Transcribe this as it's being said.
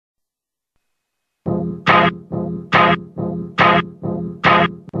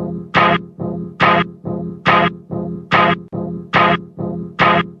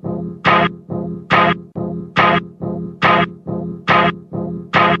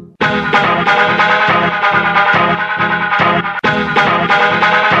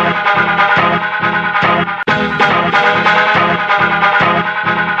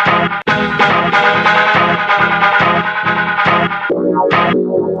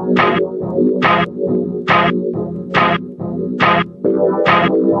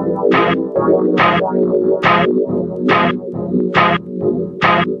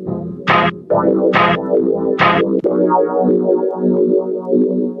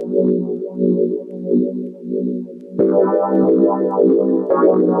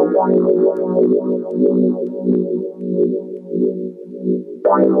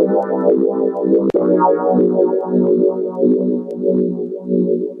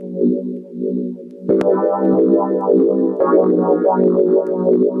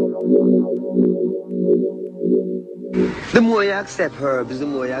The more you accept herbs, the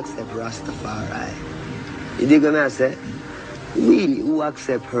more you accept Rastafari. You dig what I say? Really, who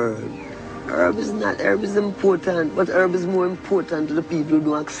accept herb? Herb is important, but herb is more important to the people who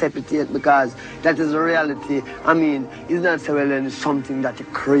don't accept it yet, because that is a reality. I mean, it's not so well it's something that you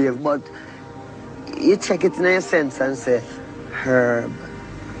crave, but you check it in your sense and say, herb.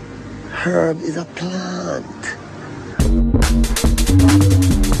 Herb is a plant.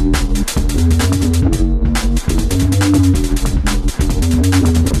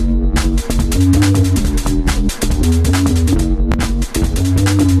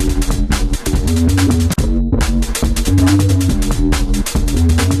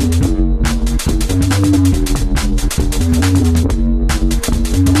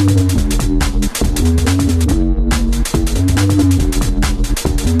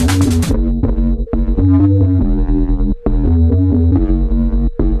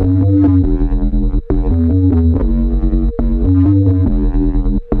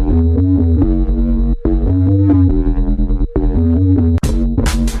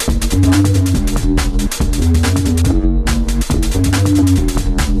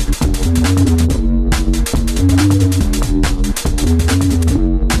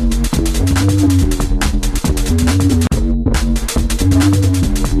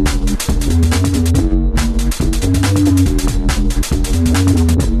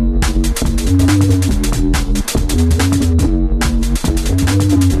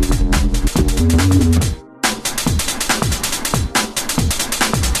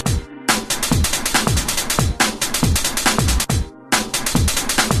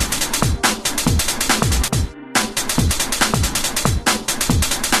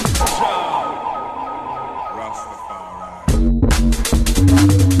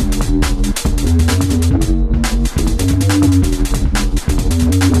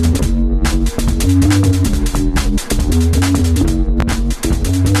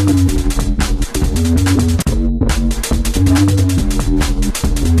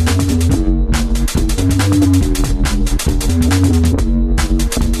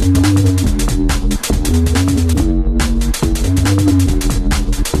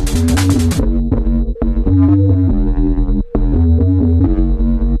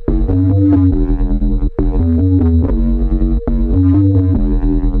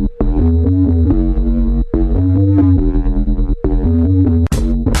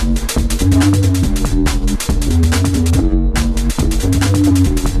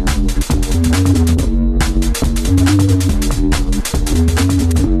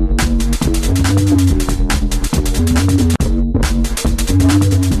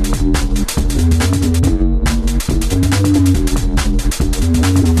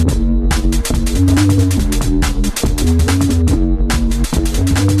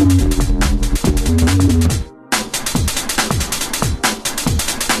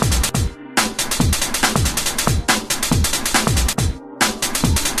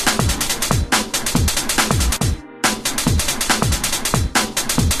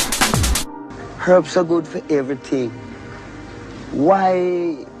 Herbs are good for everything.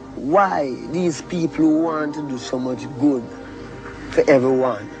 Why these people who want to do so much good for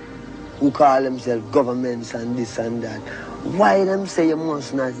everyone, who call themselves governments and this and that, why them say you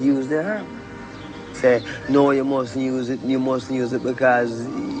must not use the herb? Say, no, you must use it because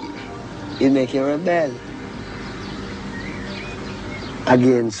it make you rebel.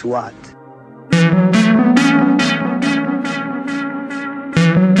 Against what?